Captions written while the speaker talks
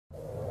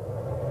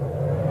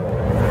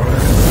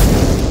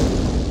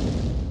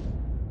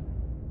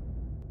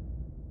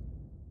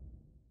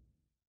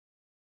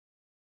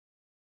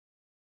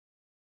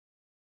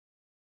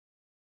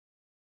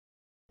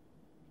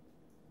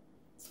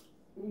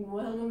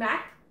Welcome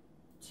back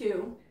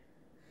to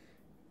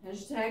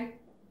hashtag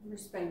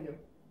Respective.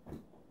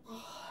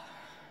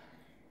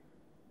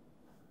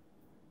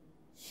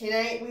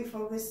 Tonight we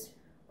focused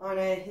on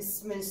a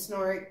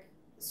historic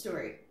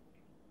story.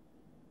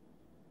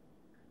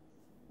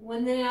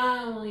 One that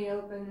not only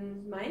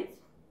opens minds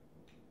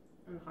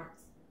and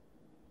hearts,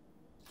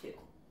 too.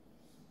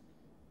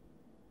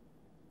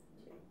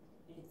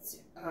 It's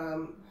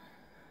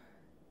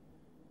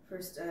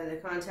first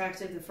the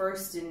contact of the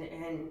first and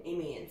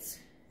aliens.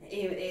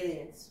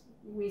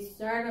 We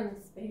start on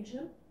the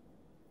spaceship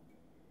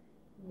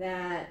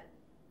that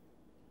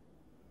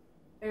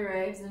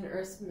arrives in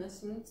Earth's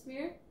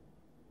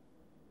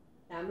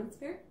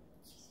atmosphere,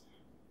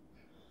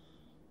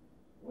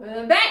 with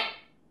a bang!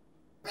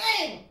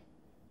 Bang!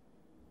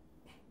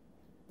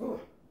 Boom.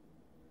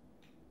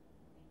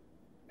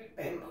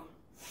 Bang, boom.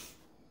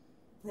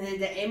 And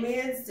the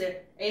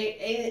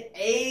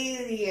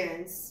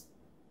aliens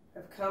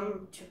have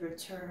come to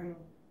return.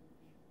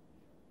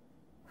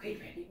 Wait,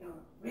 Randy, no.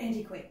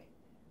 Randy, quick.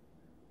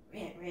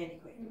 Randy,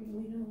 quick. We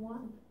don't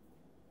want him.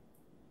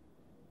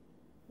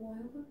 Why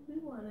would we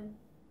want him?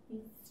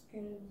 He's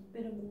kind of a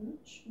bit of a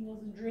mooch and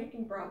has a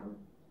drinking problem.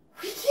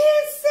 We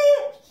can't say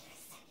it!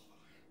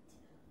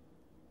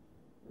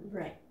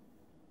 Right.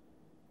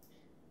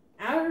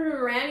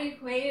 After Randy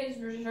Quaid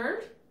is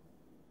returned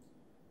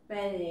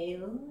by the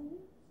aliens,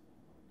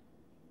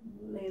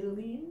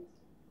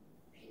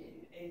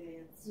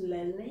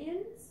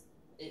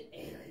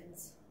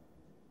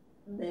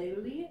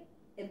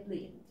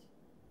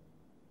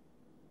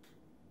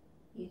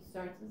 he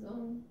starts his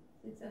own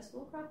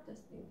successful crop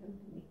testing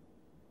company.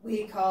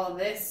 We call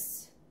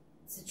this,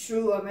 it's a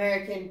true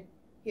American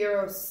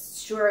hero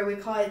story,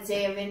 we call it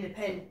Day of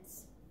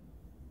Independence.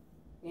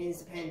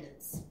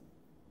 Independence.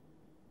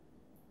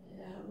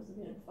 Yeah, I was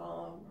gonna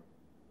fall over.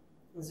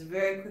 It was a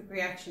very quick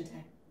reaction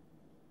time.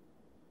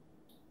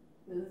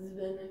 This has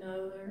been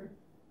another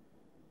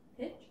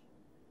pitch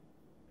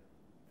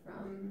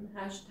from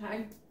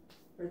hashtag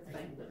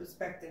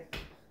Perspective.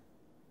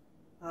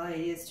 Oh, it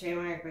is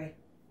trademark, right?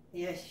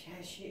 Yes,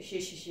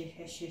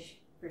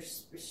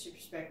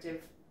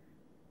 perspective.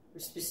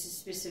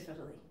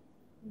 Specifically.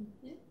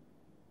 Mm-hmm.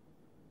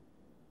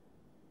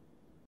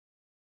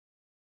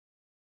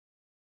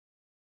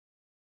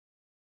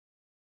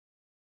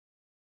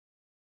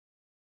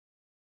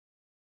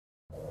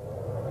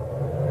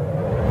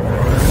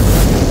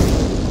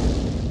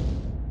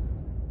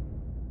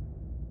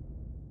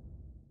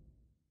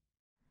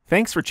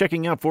 Thanks for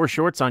checking out 4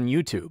 Shorts on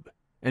YouTube.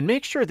 And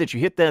make sure that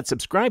you hit that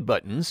subscribe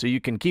button so you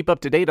can keep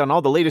up to date on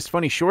all the latest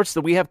funny shorts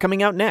that we have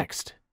coming out next.